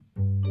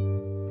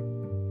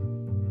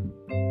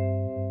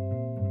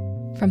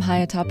From high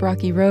atop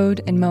Rocky Road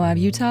in Moab,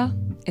 Utah,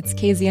 it's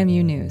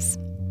KZMU News.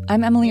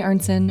 I'm Emily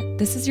Arnson.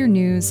 This is your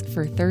news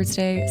for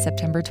Thursday,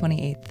 September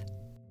 28th.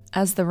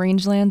 As the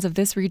rangelands of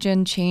this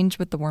region change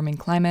with the warming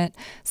climate,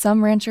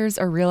 some ranchers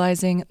are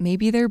realizing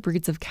maybe their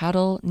breeds of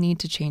cattle need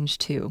to change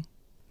too.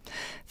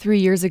 3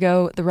 years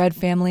ago, the Red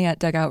family at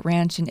Dugout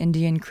Ranch in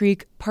Indian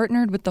Creek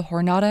partnered with the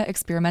Jornada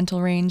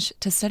Experimental Range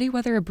to study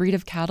whether a breed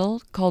of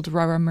cattle called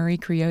Raramuri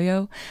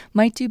Criollo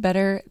might do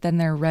better than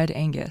their Red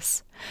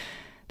Angus.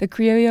 The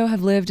Criollo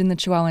have lived in the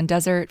Chihuahuan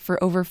Desert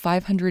for over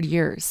 500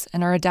 years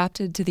and are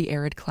adapted to the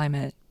arid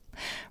climate.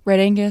 Red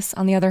Angus,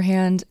 on the other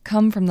hand,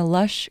 come from the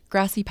lush,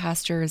 grassy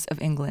pastures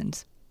of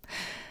England.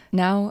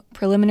 Now,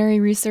 preliminary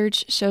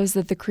research shows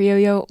that the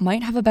Criollo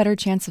might have a better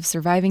chance of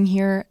surviving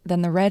here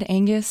than the Red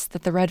Angus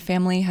that the Red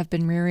family have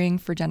been rearing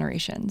for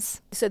generations.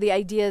 So the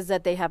idea is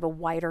that they have a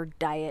wider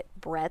diet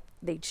breadth.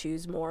 They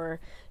choose more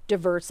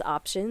diverse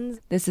options.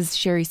 This is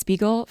Sherry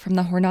Spiegel from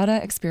the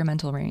Jornada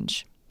Experimental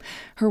Range.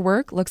 Her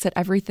work looks at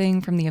everything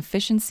from the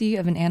efficiency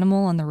of an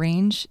animal on the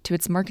range to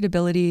its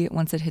marketability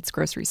once it hits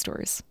grocery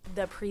stores.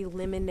 The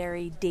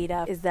preliminary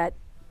data is that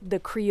the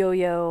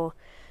Criollo,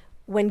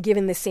 when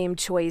given the same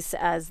choice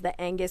as the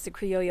Angus, the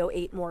Criollo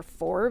ate more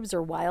forbs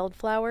or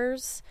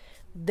wildflowers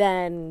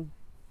than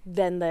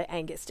the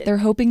Angus did. They're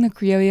hoping the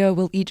Criollo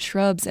will eat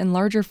shrubs and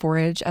larger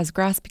forage as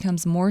grass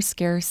becomes more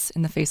scarce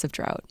in the face of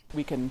drought.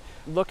 We can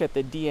look at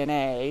the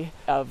DNA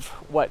of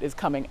what is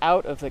coming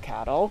out of the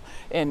cattle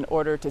in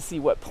order to see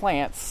what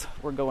plants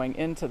were going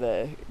into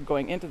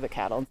the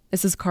cattle.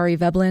 This is Kari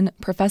Veblen,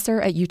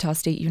 professor at Utah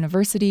State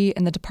University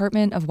in the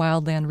Department of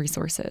Wildland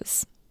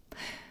Resources.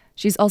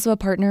 She's also a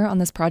partner on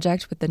this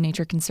project with the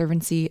Nature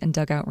Conservancy and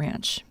Dugout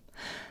Ranch.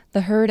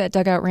 The herd at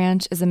Dugout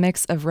Ranch is a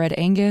mix of Red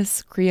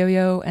Angus,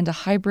 Criollo, and a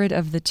hybrid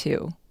of the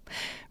two.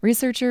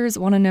 Researchers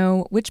want to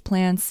know which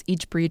plants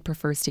each breed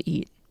prefers to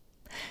eat.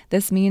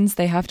 This means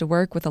they have to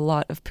work with a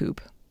lot of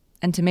poop.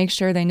 And to make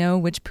sure they know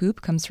which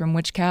poop comes from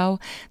which cow,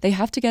 they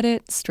have to get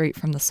it straight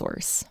from the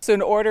source. So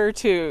in order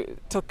to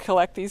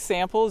collect these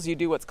samples, you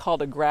do what's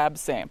called a grab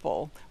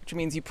sample, which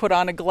means you put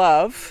on a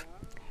glove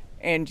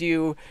and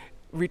you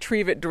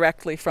retrieve it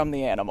directly from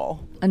the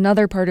animal.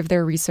 Another part of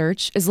their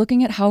research is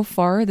looking at how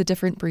far the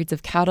different breeds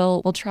of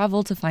cattle will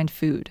travel to find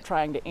food.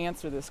 Trying to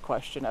answer this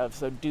question of,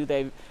 so do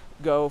they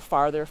go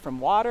farther from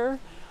water?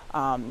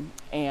 Are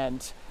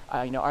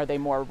they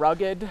more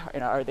rugged?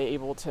 Are they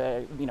able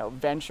to,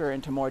 venture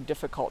into more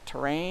difficult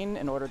terrain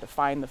in order to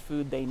find the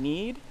food they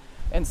need?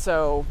 And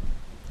so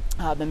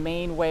the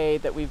main way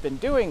that we've been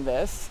doing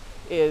this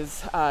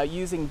is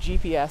using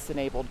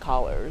GPS-enabled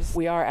collars.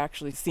 We are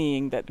actually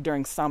seeing that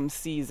during some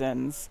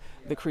seasons,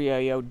 the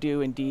Criollo do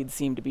indeed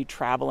seem to be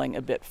traveling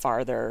a bit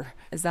farther.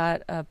 Is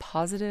that a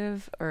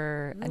positive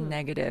or a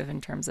negative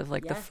in terms of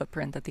the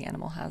footprint that the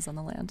animal has on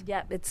the land?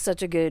 Yeah, it's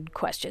such a good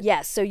question.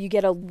 Yes, so you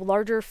get a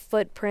larger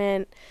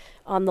footprint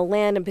on the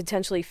land and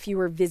potentially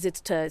fewer visits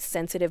to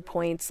sensitive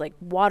points like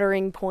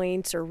watering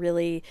points or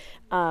really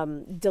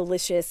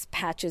delicious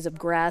patches of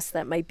grass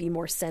that might be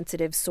more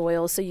sensitive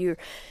soil. So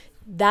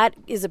that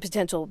is a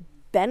potential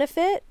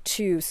benefit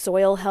to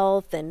soil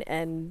health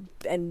and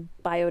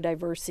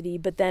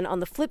biodiversity. But then on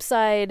the flip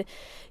side,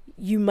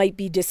 you might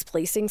be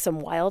displacing some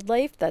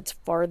wildlife that's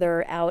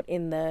farther out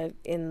in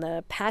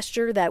the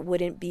pasture that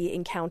wouldn't be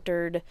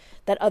encountered,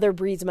 that other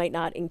breeds might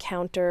not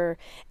encounter.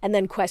 And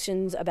then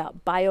questions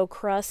about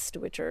biocrust,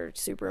 which are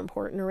super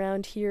important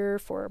around here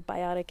for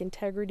biotic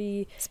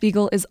integrity.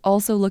 Spiegel is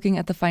also looking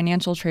at the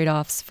financial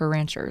trade-offs for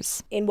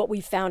ranchers. And what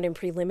we found in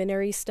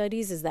preliminary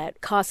studies is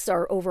that costs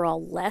are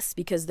overall less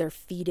because they're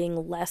feeding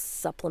less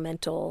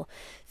supplemental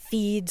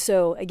feed.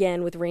 So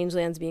again, with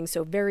rangelands being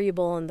so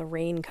variable and the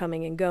rain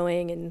coming and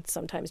going and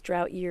sometimes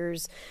drought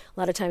years, a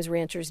lot of times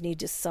ranchers need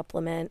to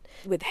supplement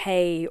with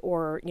hay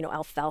or,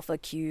 alfalfa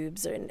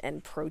cubes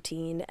and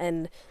protein,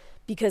 and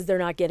because they're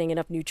not getting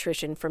enough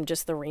nutrition from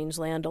just the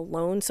rangeland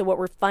alone. So what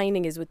we're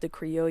finding is with the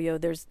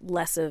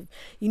Criollo,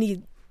 you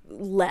need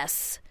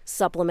less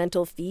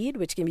supplemental feed,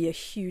 which can be a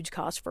huge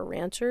cost for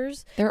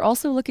ranchers. They're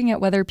also looking at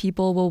whether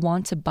people will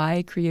want to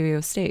buy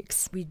Criollo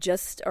steaks. We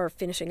just are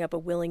finishing up a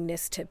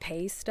willingness to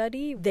pay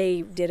study.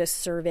 They did a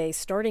survey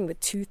starting with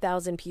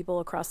 2,000 people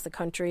across the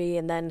country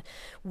and then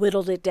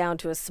whittled it down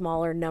to a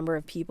smaller number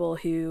of people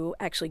who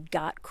actually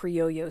got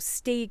Criollo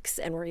steaks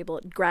and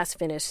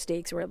grass-finished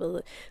steaks, were able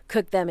to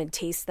cook them and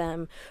taste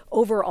them.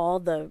 Overall,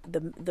 the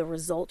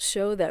results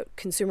show that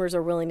consumers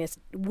are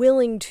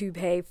willing to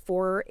pay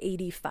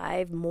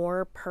 $4.85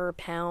 more per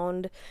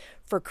pound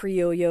for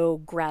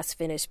Criollo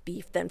grass-finished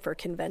beef than for a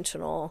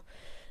conventional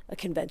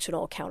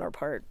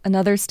counterpart.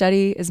 Another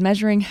study is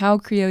measuring how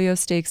Criollo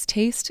steaks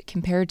taste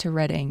compared to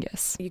Red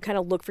Angus. You kind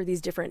of look for these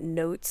different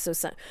notes.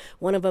 So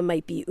one of them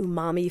might be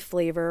umami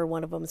flavor.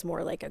 One of them is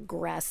more like a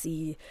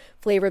grassy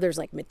flavor. There's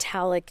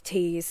metallic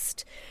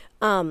taste.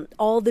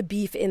 All the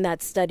beef in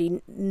that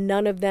study,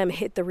 none of them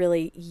hit the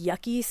really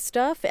yucky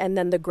stuff. And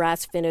then the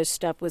grass-finished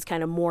stuff was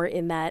kind of more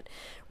in that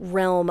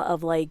realm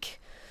of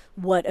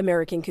what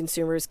American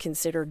consumers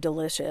consider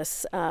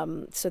delicious.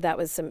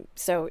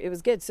 So it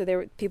was good.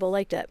 So people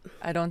liked it.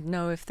 I don't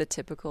know if the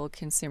typical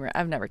consumer,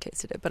 I've never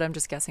tasted it, but I'm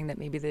just guessing that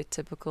maybe the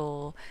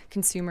typical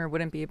consumer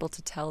wouldn't be able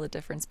to tell the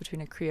difference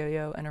between a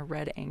Criollo and a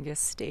red Angus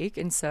steak.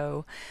 And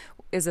so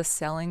is a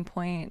selling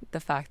point the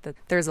fact that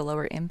there's a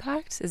lower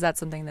impact? Is that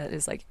something that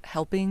is like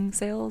helping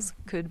sales,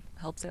 could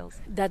help sales?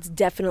 That's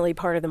definitely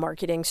part of the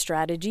marketing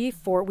strategy.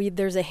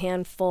 There's a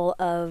handful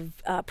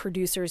of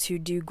producers who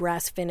do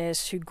grass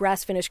finish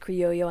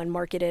Criollo and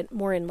market it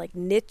more in like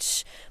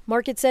niche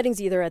market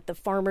settings, either at the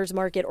farmer's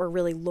market or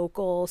really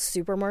local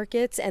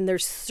supermarkets. And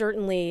there's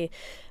certainly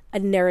a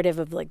narrative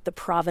of like the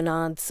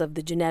provenance of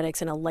the genetics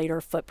and a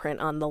lighter footprint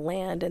on the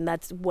land, and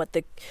that's what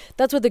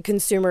the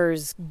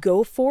consumers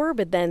go for.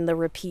 But then the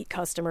repeat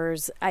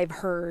customers, I've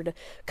heard,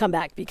 come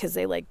back because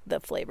they like the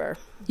flavor.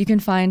 You can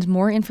find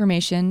more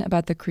information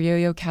about the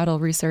Criollo cattle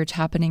research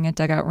happening at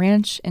Dugout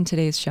Ranch in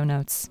today's show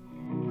notes.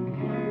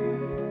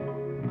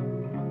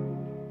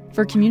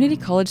 For community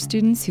college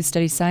students who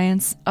study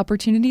science,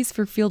 opportunities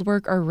for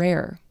fieldwork are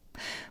rare.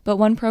 But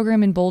one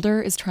program in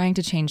Boulder is trying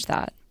to change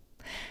that.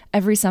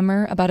 Every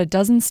summer, about a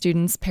dozen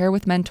students pair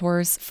with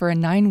mentors for a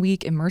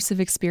 9-week immersive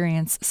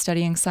experience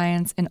studying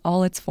science in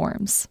all its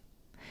forms.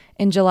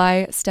 In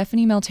July,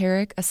 Stephanie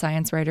Melterick, a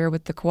science writer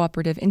with the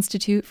Cooperative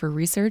Institute for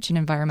Research in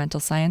Environmental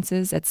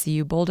Sciences at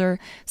CU Boulder,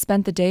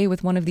 spent the day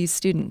with one of these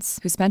students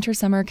who spent her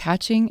summer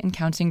catching and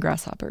counting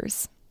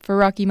grasshoppers. For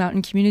Rocky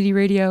Mountain Community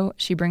Radio,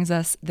 she brings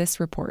us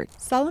this report.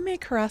 Salome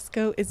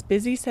Carrasco is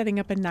busy setting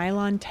up a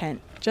nylon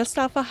tent just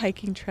off a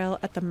hiking trail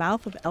at the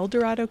mouth of El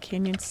Dorado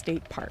Canyon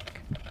State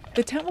Park.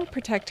 The tent will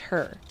protect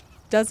her,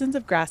 dozens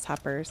of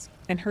grasshoppers,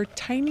 and her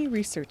tiny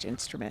research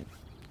instrument,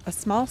 a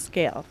small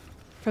scale,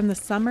 from the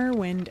summer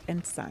wind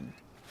and sun.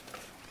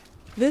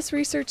 This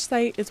research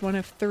site is one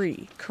of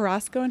 3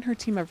 Carrasco and her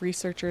team of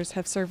researchers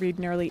have surveyed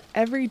nearly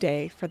every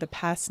day for the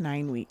past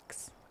 9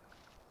 weeks.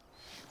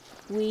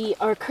 We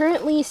are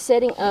currently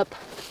setting up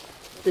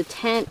the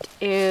tent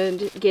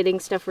and getting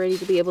stuff ready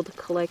to be able to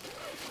collect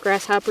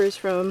grasshoppers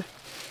from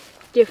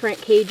different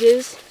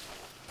cages.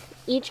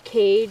 Each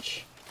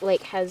cage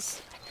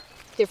has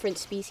different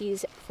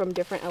species from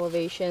different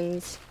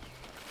elevations,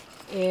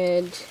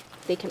 and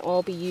they can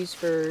all be used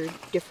for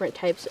different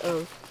types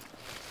of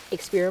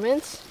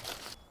experiments.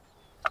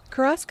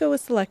 Carrasco was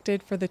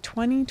selected for the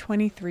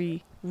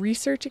 2023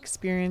 Research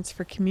Experience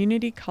for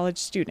Community College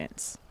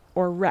Students,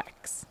 or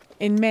REX.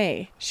 In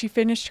May, she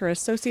finished her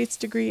associate's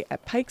degree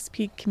at Pikes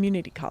Peak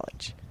Community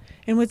College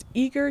and was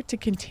eager to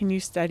continue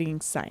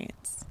studying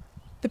science.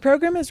 The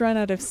program is run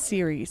out of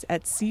Ceres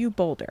at CU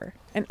Boulder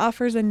and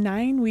offers a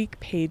 9-week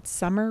paid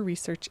summer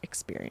research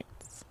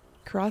experience.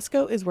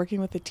 Carrasco is working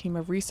with a team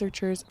of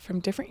researchers from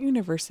different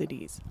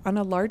universities on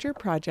a larger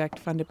project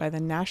funded by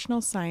the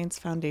National Science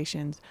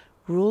Foundation's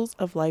Rules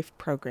of Life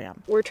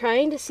program. We're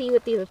trying to see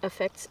what the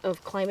effects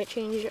of climate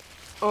change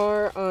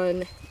are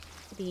on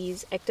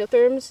these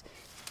ectotherms,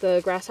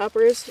 the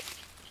grasshoppers.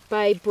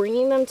 By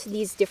bringing them to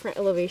these different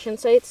elevation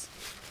sites,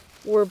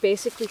 we're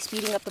basically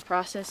speeding up the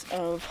process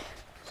of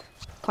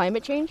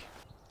climate change.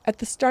 At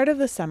the start of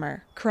the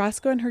summer,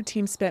 Carrasco and her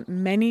team spent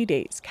many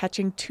days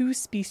catching 2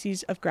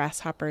 species of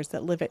grasshoppers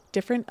that live at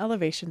different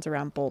elevations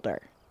around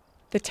Boulder.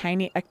 The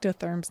tiny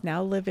ectotherms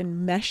now live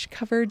in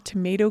mesh-covered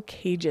tomato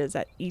cages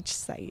at each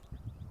site.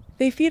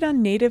 They feed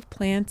on native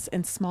plants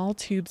and small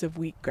tubes of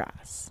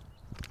wheatgrass.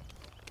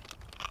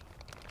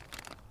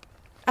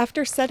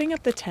 After setting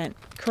up the tent,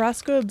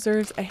 Carrasco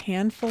observes a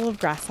handful of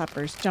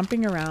grasshoppers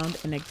jumping around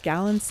in a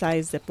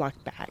gallon-sized Ziploc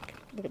bag.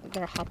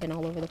 They're hopping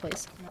all over the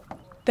place.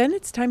 Then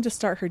it's time to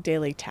start her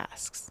daily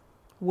tasks,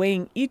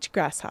 weighing each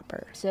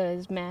grasshopper.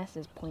 Says mass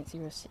is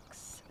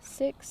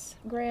 0.066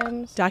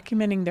 grams.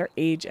 Documenting their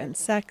age and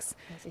sex.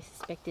 As I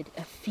suspected,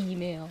 a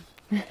female.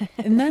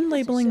 And then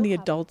labeling the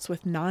adults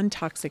with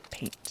non-toxic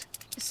paint.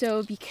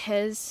 So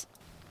because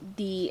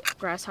the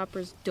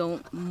grasshoppers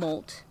don't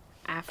molt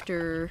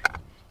after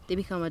they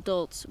become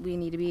adults, we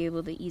need to be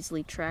able to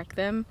easily track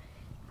them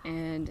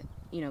and,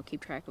 keep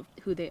track of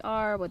who they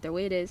are, what their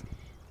weight is.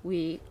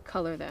 We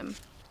color them.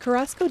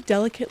 Carrasco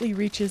delicately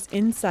reaches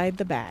inside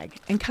the bag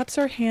and cups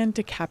her hand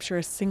to capture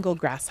a single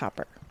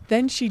grasshopper.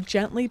 Then she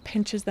gently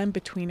pinches them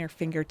between her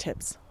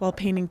fingertips while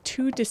painting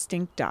 2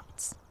 distinct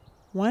dots,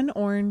 one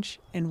orange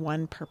and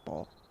one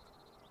purple.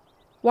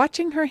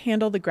 Watching her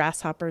handle the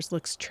grasshoppers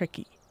looks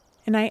tricky,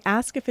 and I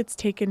ask if it's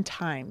taken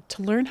time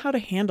to learn how to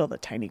handle the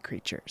tiny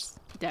creatures.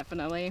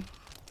 Definitely.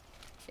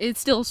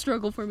 It's still a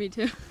struggle for me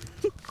too.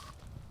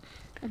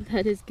 I'm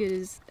not as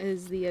good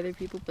as the other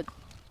people, but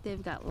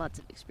they've got lots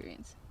of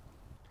experience.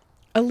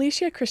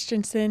 Alicia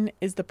Christensen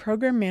is the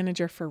program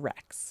manager for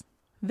REX.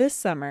 This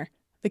summer,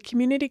 the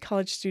community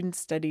college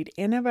students studied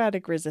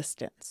antibiotic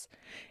resistance,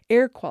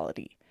 air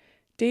quality,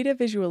 data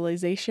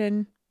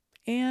visualization,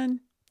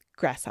 and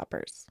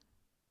grasshoppers.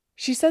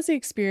 She says the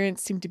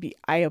experience seemed to be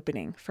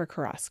eye-opening for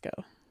Carrasco.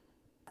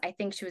 I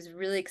think she was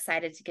really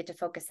excited to get to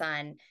focus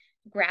on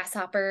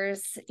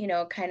grasshoppers,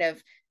 kind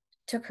of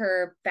took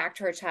her back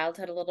to her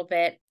childhood a little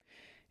bit.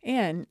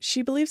 And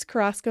she believes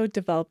Carrasco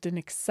developed an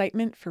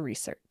excitement for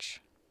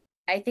research.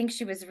 I think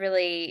she was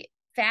really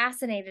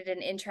fascinated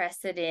and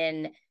interested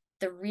in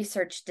the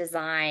research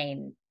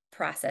design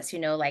process,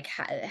 like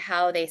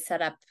how they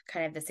set up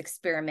kind of this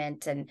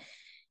experiment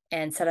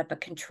and set up a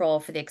control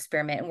for the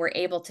experiment. And we're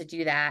able to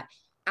do that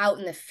out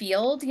in the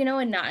field,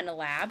 and not in a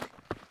lab.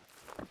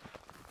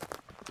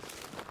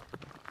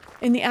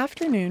 In the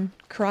afternoon,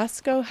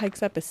 Carrasco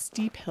hikes up a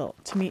steep hill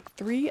to meet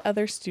 3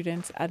 other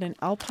students at an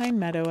alpine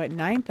meadow at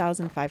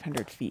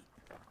 9,500 feet.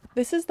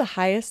 This is the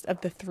highest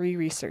of the 3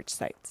 research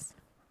sites.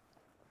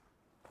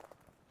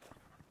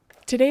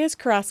 Today is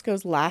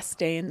Carrasco's last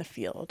day in the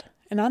field,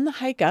 and on the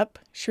hike up,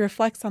 she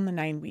reflects on the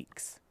 9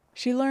 weeks.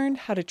 She learned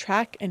how to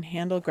track and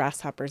handle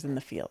grasshoppers in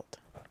the field.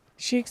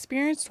 She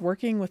experienced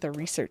working with a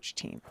research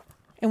team.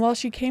 And while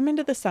she came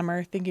into the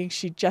summer thinking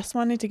she just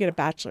wanted to get a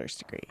bachelor's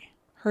degree,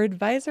 her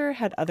advisor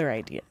had other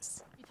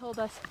ideas. He told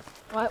us,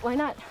 why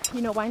not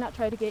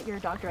try to get your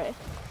doctorate?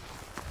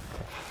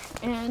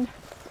 And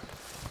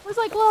I was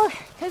like, well,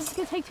 because it's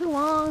going to take too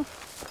long,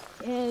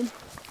 and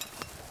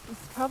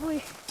it's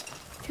probably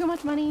too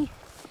much money.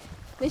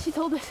 Then she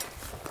told us,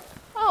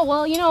 oh,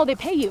 well, they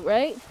pay you,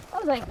 right? I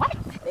was like, what?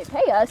 They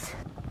pay us?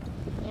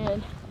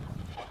 And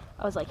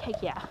I was like,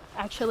 heck yeah,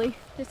 actually,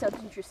 this sounds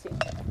interesting.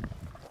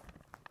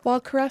 While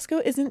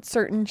Carrasco isn't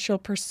certain she'll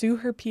pursue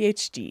her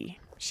PhD,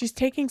 she's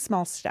taking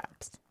small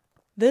steps.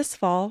 This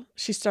fall,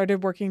 she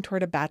started working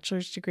toward a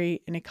bachelor's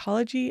degree in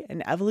ecology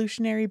and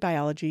evolutionary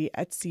biology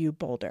at CU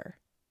Boulder.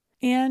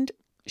 And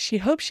she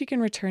hopes she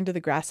can return to the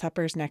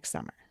grasshoppers next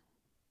summer.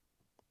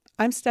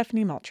 I'm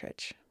Stephanie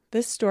Maltrich.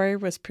 This story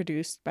was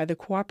produced by the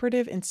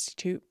Cooperative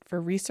Institute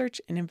for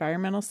Research in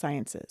Environmental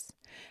Sciences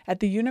at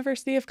the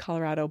University of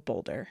Colorado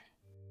Boulder.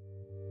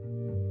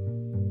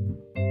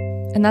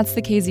 And that's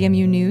the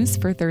KZMU News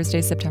for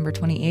Thursday, September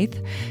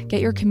 28th. Get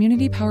your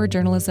community-powered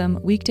journalism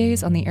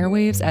weekdays on the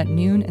airwaves at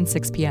noon and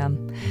 6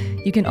 p.m.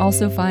 You can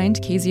also find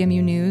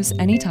KZMU News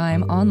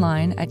anytime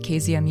online at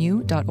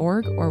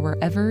kzmu.org or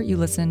wherever you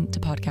listen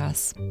to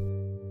podcasts.